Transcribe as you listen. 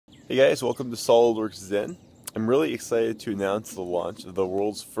Hey guys, welcome to Solidworks Zen. I'm really excited to announce the launch of the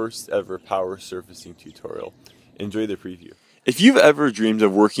world's first ever power surfacing tutorial. Enjoy the preview. If you've ever dreamed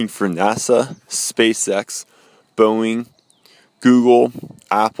of working for NASA, SpaceX, Boeing, Google,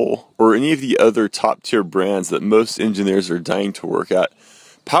 Apple, or any of the other top tier brands that most engineers are dying to work at,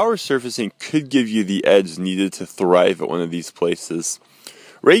 power surfacing could give you the edge needed to thrive at one of these places.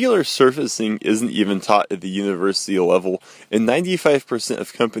 Regular surfacing isn't even taught at the university level, and 95%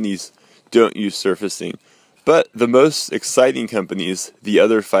 of companies don't use surfacing. But the most exciting companies, the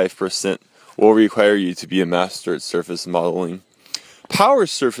other 5%, will require you to be a master at surface modeling. Power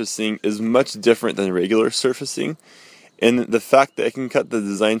surfacing is much different than regular surfacing, in the fact that it can cut the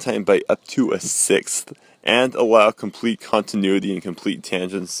design time by up to a sixth and allow complete continuity and complete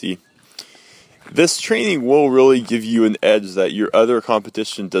tangency. This training will really give you an edge that your other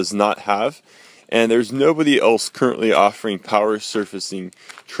competition does not have, and there's nobody else currently offering power surfacing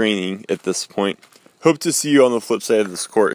training at this point. Hope to see you on the flip side of this course.